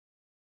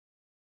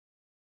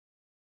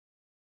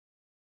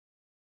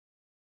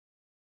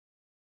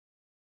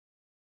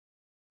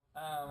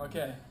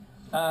Okay.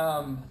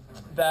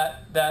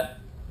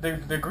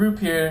 The group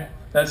here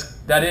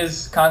that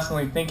is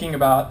constantly thinking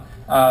about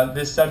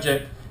this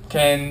subject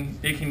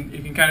it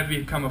can kind of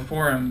become a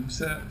forum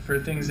for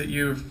things that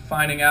you're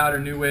finding out or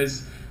new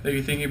ways that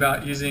you're thinking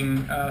about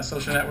using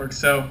social networks.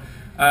 So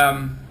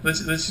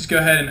let's just go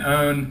ahead and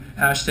own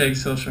hashtag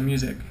social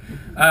music.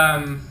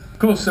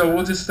 Cool. So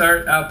we'll just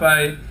start out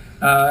by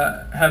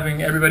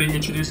having everybody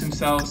introduce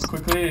themselves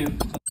quickly.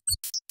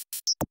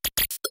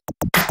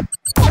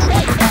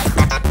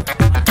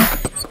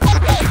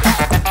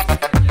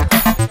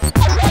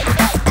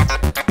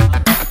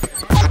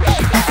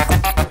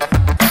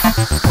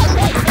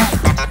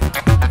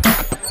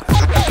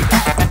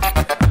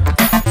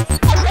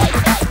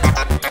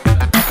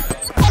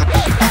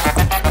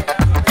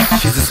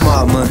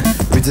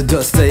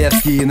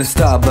 Dostoevsky in the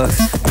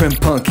Starbucks, prim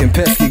punk and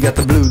pesky, got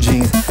the blue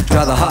jeans.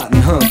 Rather hot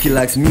and hunky,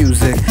 likes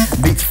music,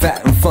 beats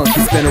fat and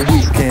funky. Spent a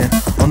weekend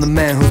on the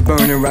man who's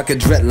burning, rockin'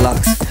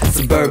 dreadlocks.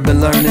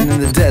 Suburban learning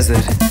in the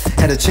desert,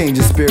 had a change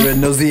of spirit,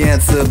 knows the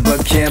answer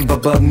but can't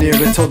bump up near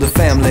it. Told the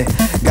family,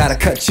 gotta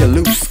cut you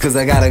loose, cause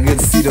I got a good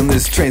seat on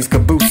this train's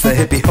caboose. A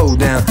hippie hold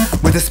down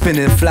with the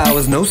spinning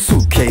flowers, no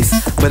suitcase,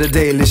 but a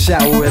daily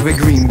shower, every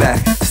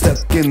greenback.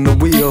 Stuck in the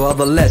wheel, all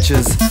the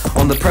lectures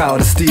on the proud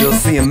of steel,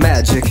 seeing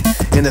magic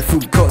in a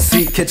food court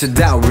seat. Catch a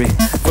dowry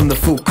from the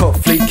food court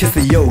fleet, kiss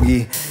the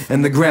yogi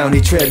and the ground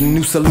he treading.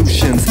 New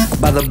solutions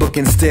by the book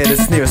instead,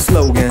 it's near a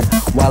slogan.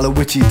 While a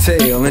witchy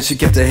tale, and she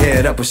kept her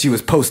head up when she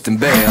was posting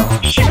bail.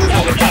 She was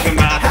always talking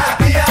about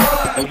happy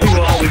hour, and we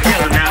were always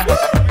yelling out.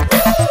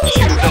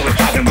 She was always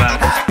talking about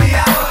happy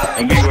hour,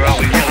 and we were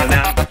always yelling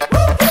out.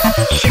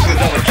 She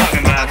was always talking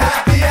about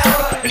happy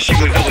hour, and she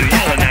was always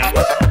yelling out.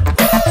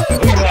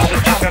 We were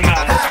always talking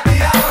about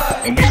happy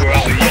hour, and we were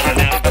always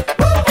yelling out.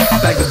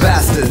 Bag the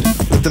bastard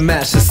with the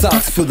mash of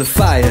socks, fill the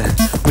fire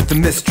with the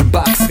mystery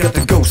box. Got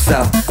the ghosts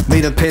out,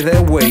 made them pay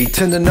their way.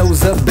 Turn the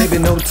nose up, baby,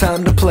 no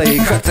time to play.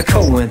 Cracked a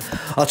Cohen,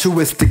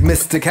 altruistic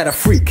mystic, had a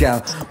freak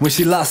out when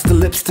she lost the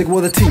lipstick,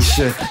 wore the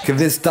t-shirt.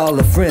 Convinced all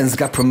her friends,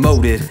 got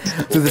promoted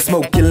through the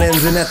smoky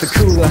lens and at the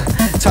cooler.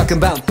 Talking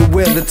about the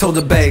weather, told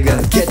the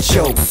beggar, get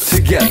your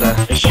together.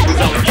 And she was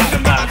always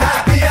talking about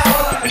happy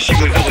hour, and she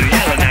was always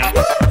yelling out.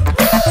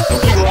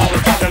 And we were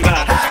always talking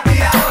about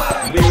happy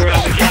hour, and we were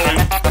always yelling.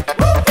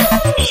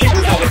 She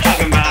was always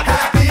talking about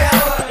happy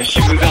hour, and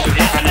she was always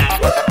yelling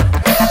out.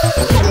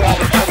 And we were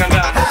always talking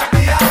about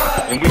happy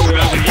hour, and we were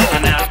always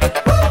yelling out.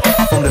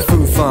 From the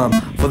food farm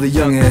for the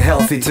young and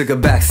healthy, took a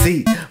back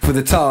seat for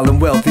the tall and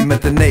wealthy.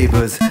 Met the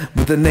neighbors,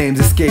 but the names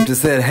escaped and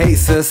said, hey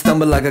sir,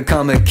 stumbled like a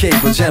comic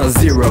cable. Channel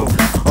 0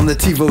 on the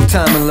TiVo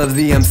time and loved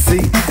the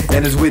MC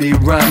and his witty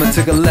rhyme, and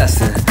took a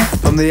lesson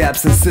from the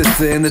absent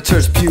sister in the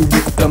church pew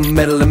with the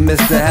medal and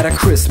mister. Had a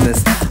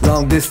Christmas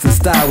long distance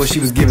style where she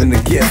was given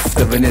the gift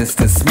of an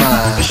instant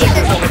smile. She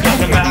was always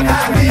talking about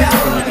happy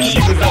hour, and she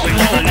was always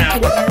yelling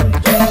out.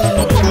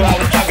 And we were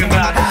always talking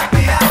about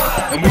happy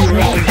hour, and we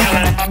were always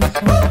yelling.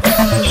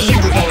 She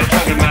was always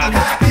talking about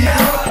happy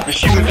hour, and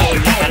she was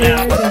always yelling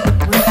out.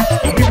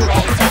 And we were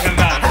always talking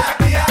about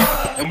happy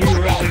hour, and we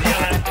were always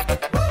yelling.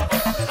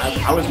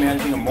 I was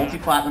managing a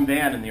multi-platinum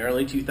band in the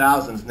early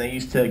 2000s, and they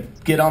used to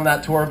get on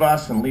that tour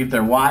bus and leave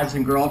their wives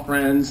and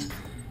girlfriends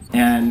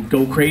and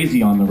go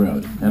crazy on the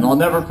road. And I'll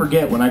never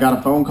forget when I got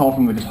a phone call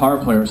from the guitar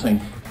player saying,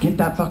 get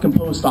that fucking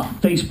post off of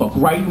Facebook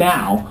right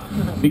now,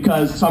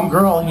 because some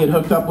girl he had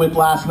hooked up with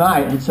last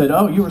night had said,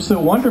 oh, you were so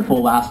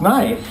wonderful last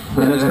night,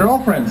 and his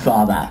girlfriend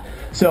saw that.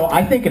 So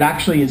I think it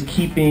actually is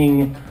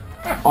keeping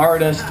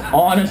artists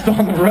honest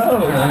on the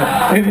road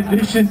in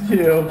addition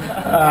to,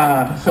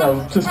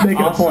 so just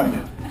making a point.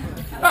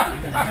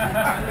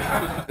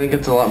 I think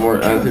it's a lot more,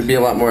 it'd be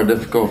a lot more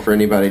difficult for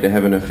anybody to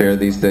have an affair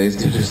these days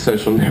due to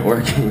social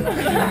networking.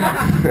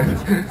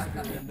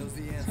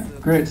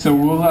 Great. So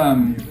we'll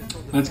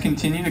let's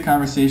continue the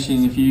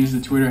conversation. If you use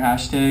the Twitter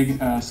hashtag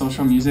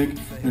social music,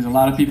 there's a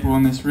lot of people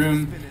in this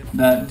room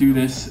that do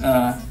this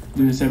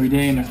every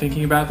day and are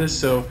thinking about this.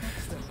 So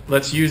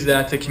let's use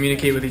that to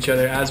communicate with each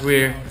other as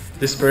we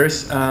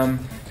disperse.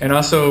 And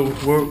also,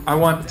 I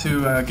want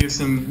to give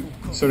some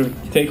sort of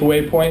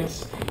takeaway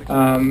points.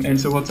 And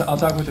so I'll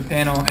talk with the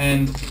panel.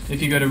 And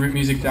if you go to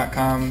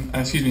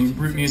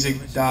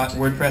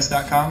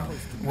rootmusic.wordpress.com,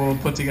 we'll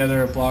put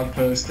together a blog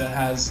post that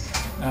has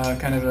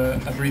kind of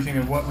a briefing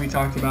of what we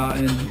talked about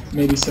and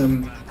maybe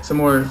some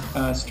more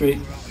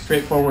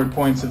straightforward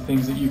points of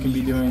things that you can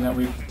be doing that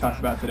we've talked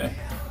about today.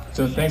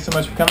 So thanks so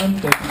much for coming.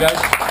 Thank you guys.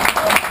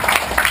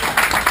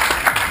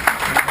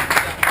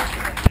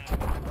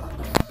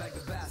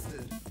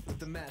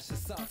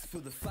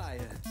 Fill the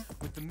fire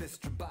with the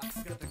mystery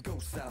box, got the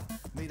ghosts out,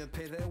 made them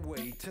pay their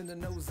way. Turn the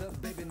nose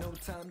up, baby, no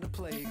time to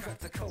play.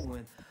 Cracked a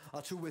Cohen,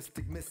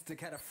 altruistic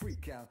mystic, had a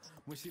freak out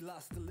when she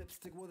lost the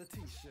lipstick, wore the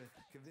t-shirt,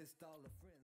 convinced all her friends.